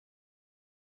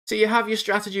So you have your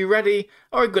strategy ready,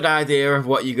 or a good idea of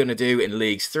what you're going to do in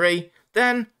Leagues 3,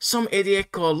 then some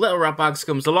idiot called Lilratbags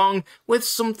comes along with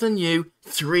something new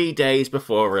 3 days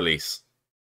before release.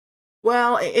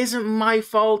 Well, it isn't my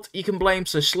fault. You can blame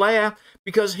Sir Slayer,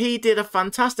 because he did a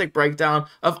fantastic breakdown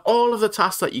of all of the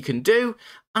tasks that you can do,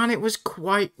 and it was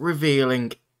quite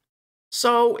revealing.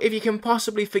 So, if you can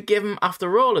possibly forgive him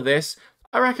after all of this,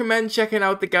 I recommend checking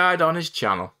out the guide on his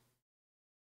channel.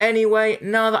 Anyway,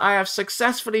 now that I have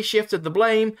successfully shifted the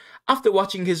blame, after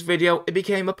watching his video, it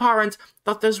became apparent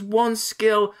that there's one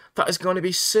skill that is going to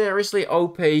be seriously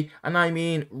OP, and I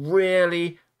mean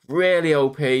really, really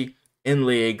OP in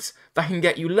Leagues, that can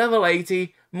get you level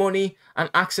 80, money, and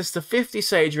access to 50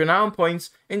 Sage Renown points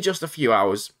in just a few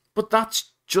hours. But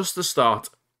that's just the start.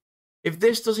 If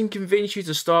this doesn't convince you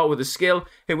to start with a skill,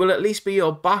 it will at least be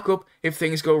your backup if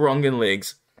things go wrong in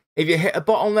Leagues. If you hit a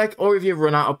bottleneck or if you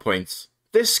run out of points.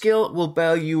 This skill will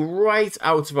bail you right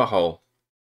out of a hole.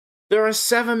 There are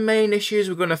 7 main issues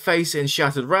we're going to face in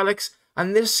Shattered Relics,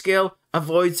 and this skill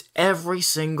avoids every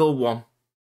single one.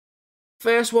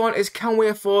 First one is, can we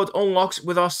afford unlocks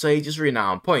with our Sage's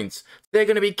Renown points? They're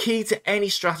going to be key to any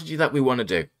strategy that we want to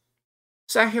do.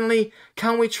 Secondly,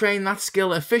 can we train that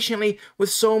skill efficiently with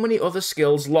so many other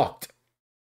skills locked?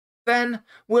 Then,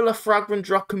 will a fragment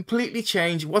drop completely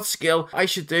change what skill I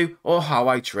should do or how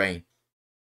I train?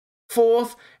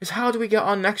 Fourth is, how do we get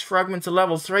our next fragment to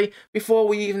level 3 before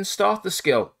we even start the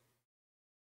skill?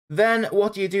 Then,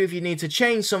 what do you do if you need to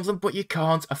change something but you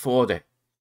can't afford it?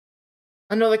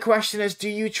 Another question is, do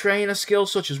you train a skill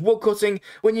such as woodcutting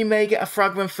when you may get a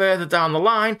fragment further down the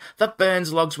line that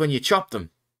burns logs when you chop them?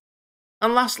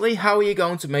 And lastly, how are you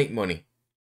going to make money?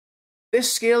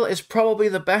 This skill is probably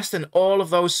the best in all of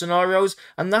those scenarios,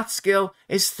 and that skill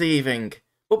is thieving.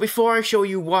 But before I show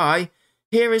you why,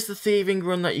 here is the thieving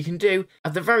run that you can do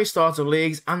at the very start of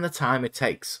Leagues and the time it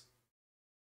takes.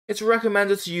 It's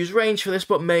recommended to use range for this,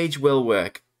 but mage will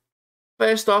work.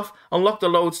 First off, unlock the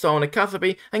lodestone at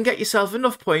Catherby and get yourself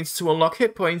enough points to unlock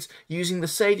hit points using the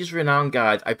Sage's Renown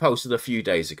guide I posted a few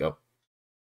days ago.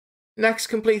 Next,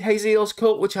 complete Haziel's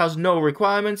Cult, which has no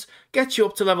requirements, gets you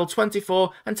up to level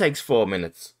 24 and takes 4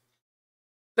 minutes.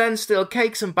 Then steal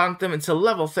cakes and bank them until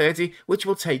level 30, which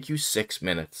will take you 6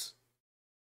 minutes.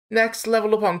 Next,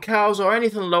 level up on cows or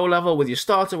anything low level with your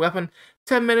starter weapon.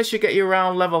 10 minutes should get you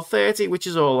around level 30, which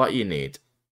is all that you need.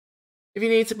 If you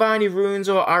need to buy any runes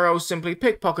or arrows, simply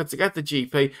pickpocket to get the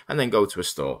GP and then go to a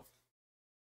store.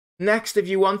 Next, if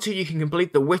you want to, you can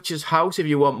complete the Witch's House if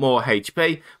you want more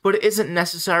HP, but it isn't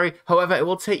necessary. However, it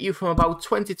will take you from about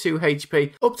 22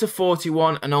 HP up to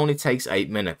 41 and only takes 8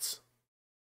 minutes.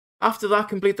 After that,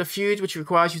 complete the Feud, which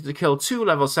requires you to kill 2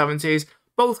 level 70s.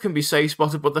 Both can be safe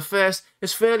spotted, but the first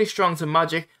is fairly strong to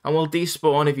magic and will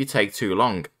despawn if you take too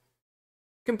long.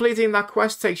 Completing that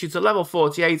quest takes you to level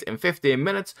 48 in 15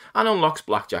 minutes and unlocks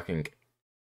blackjacking.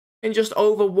 In just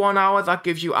over 1 hour, that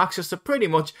gives you access to pretty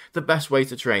much the best way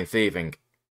to train thieving.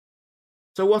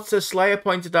 So what Sir Slayer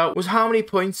pointed out was how many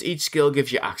points each skill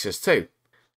gives you access to.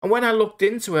 And when I looked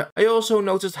into it, I also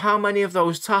noticed how many of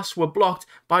those tasks were blocked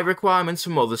by requirements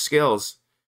from other skills.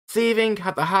 Thieving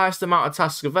had the highest amount of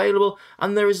tasks available,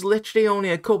 and there is literally only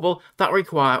a couple that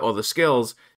require other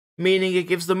skills, meaning it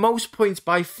gives the most points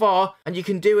by far, and you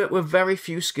can do it with very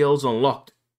few skills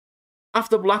unlocked.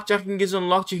 After blackjacking is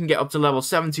unlocked, you can get up to level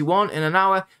 71 in an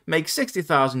hour, make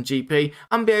 60,000 GP,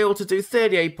 and be able to do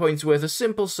 38 points worth of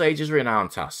simple Sage's Renown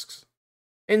tasks.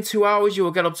 In 2 hours, you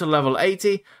will get up to level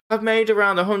 80, have made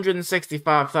around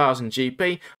 165,000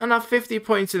 GP, and have 50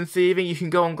 points in thieving you can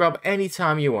go and grab any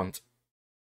time you want.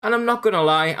 And I'm not gonna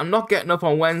lie, I'm not getting up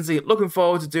on Wednesday looking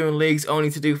forward to doing Leagues only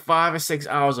to do 5 or 6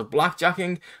 hours of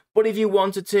blackjacking, but if you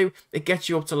wanted to, it gets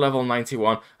you up to level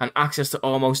 91 and access to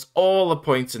almost all the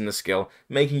points in the skill,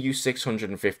 making you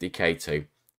 650k too.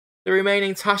 The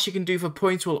remaining tasks you can do for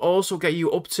points will also get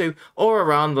you up to or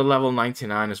around the level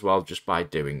 99 as well, just by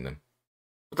doing them.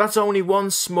 But that's only one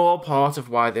small part of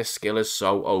why this skill is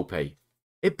so OP.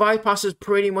 It bypasses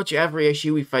pretty much every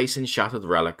issue we face in Shattered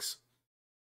Relics.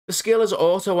 The skill is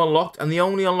auto unlocked, and the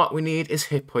only unlock we need is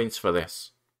hit points for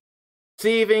this.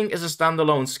 Thieving is a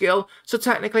standalone skill, so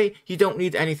technically you don't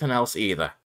need anything else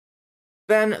either.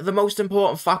 Then, the most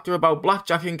important factor about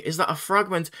blackjacking is that a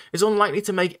fragment is unlikely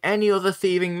to make any other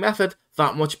thieving method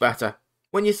that much better.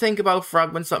 When you think about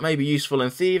fragments that may be useful in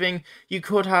thieving, you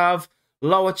could have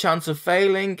lower chance of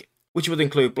failing, which would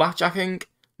include blackjacking,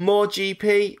 more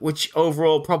GP, which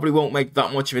overall probably won't make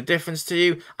that much of a difference to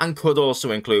you, and could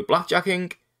also include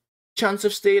blackjacking, chance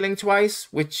of stealing twice,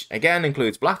 which again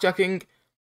includes blackjacking,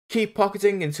 keep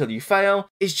pocketing until you fail,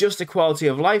 is just a quality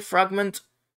of life fragment,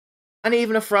 And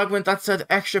even a fragment that said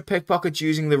extra pickpockets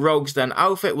using the Rogue's Den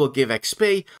outfit will give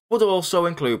XP would also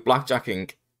include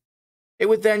blackjacking. It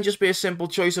would then just be a simple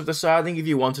choice of deciding if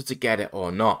you wanted to get it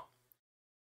or not.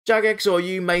 Jagex or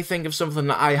you may think of something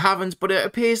that I haven't, but it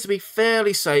appears to be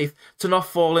fairly safe to not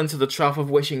fall into the trap of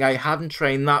wishing I hadn't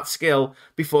trained that skill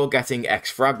before getting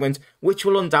X fragment, which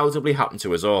will undoubtedly happen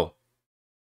to us all.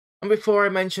 And before I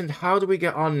mentioned how do we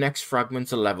get our next fragment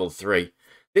to level 3,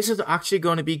 this is actually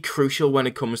going to be crucial when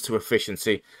it comes to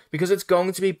efficiency, because it's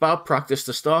going to be bad practice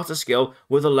to start a skill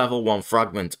with a level 1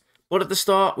 fragment, but at the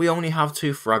start we only have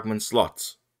 2 fragment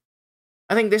slots.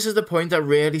 I think this is the point that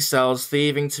really sells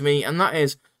thieving to me, and that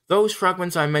is, those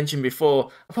fragments I mentioned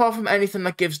before, apart from anything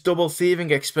that gives double thieving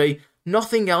XP,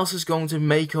 nothing else is going to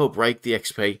make or break the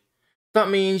XP. That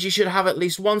means you should have at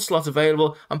least 1 slot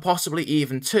available, and possibly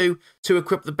even 2, to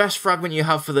equip the best fragment you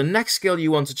have for the next skill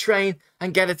you want to train,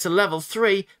 and get it to level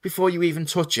 3 before you even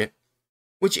touch it.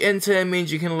 Which in turn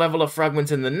means you can level a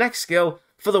fragment in the next skill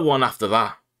for the one after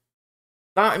that.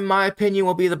 That, in my opinion,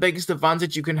 will be the biggest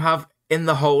advantage you can have in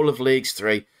the whole of Leagues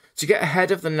 3. To get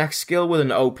ahead of the next skill with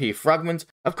an OP fragment,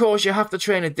 of course you have to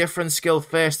train a different skill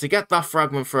first to get that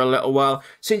fragment for a little while,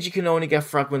 since you can only get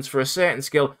fragments for a certain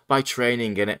skill by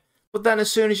training in it. But then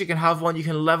as soon as you can have one, you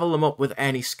can level them up with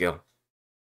any skill.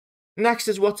 Next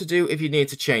is what to do if you need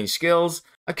to change skills.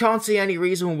 I can't see any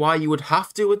reason why you would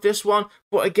have to with this one,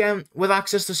 but again, with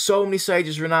access to so many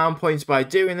Sage's Renown points by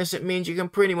doing this, it means you can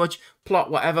pretty much plot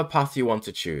whatever path you want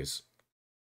to choose.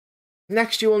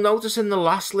 Next, you will notice in the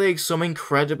last league some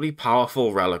incredibly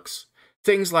powerful relics.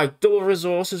 Things like double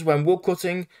resources when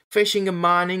woodcutting, fishing and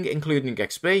mining, including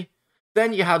XP.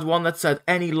 Then you had one that said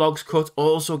any logs cut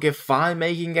also give fire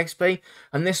making XP,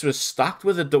 and this was stacked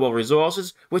with the double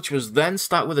resources, which was then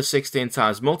stacked with a 16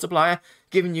 times multiplier,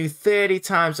 giving you 30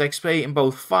 times XP in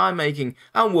both fire making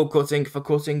and woodcutting for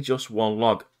cutting just 1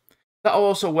 log. That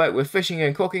also worked with fishing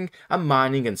and cooking, and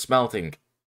mining and smelting.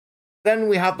 Then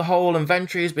we have the whole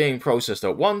inventories being processed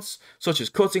at once, such as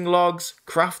cutting logs,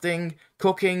 crafting,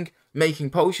 cooking,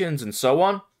 making potions and so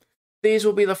on. These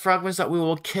will be the fragments that we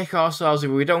will kick ourselves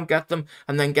if we don't get them,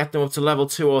 and then get them up to level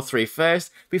 2 or 3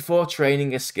 first before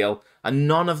training a skill, and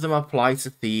none of them apply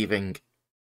to thieving.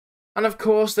 And of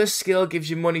course this skill gives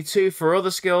you money too for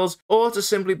other skills, or to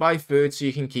simply buy food so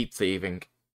you can keep thieving.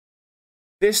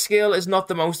 This skill is not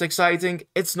the most exciting,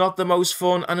 it's not the most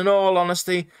fun, and in all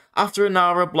honesty, after an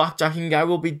hour of blackjacking I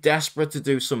will be desperate to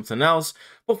do something else,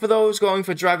 but for those going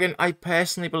for Dragon, I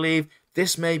personally believe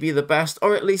this may be the best,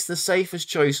 or at least the safest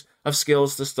choice of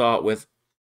skills to start with.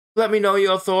 Let me know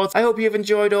your thoughts. I hope you've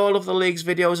enjoyed all of the Leagues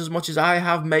videos as much as I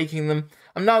have making them.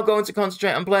 I'm now going to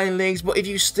concentrate on playing Leagues, but if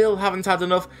you still haven't had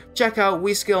enough, check out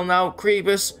We Skill Now,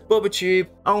 Crebus, BubbaTube,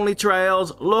 Only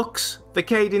Trails, Lux, the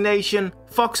KD Nation,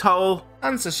 Foxhole,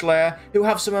 and Slayer, who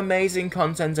have some amazing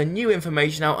content and new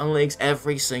information out on Leagues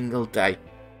every single day.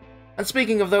 And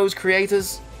speaking of those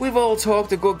creators, we've all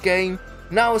talked a good game,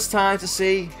 now it's time to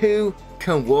see who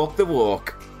can walk the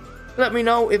walk. Let me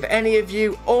know if any of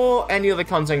you or any other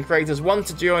content creators want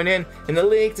to join in the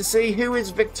league to see who is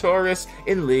victorious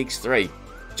in Leagues 3.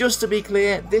 Just to be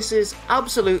clear, this is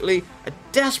absolutely a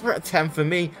desperate attempt for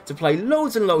me to play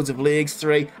loads and loads of Leagues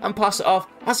 3 and pass it off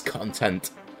as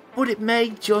content. But it may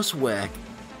just work.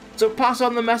 So pass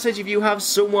on the message if you have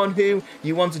someone who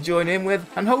you want to join in with,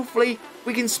 and hopefully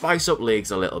we can spice up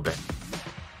Leagues a little bit.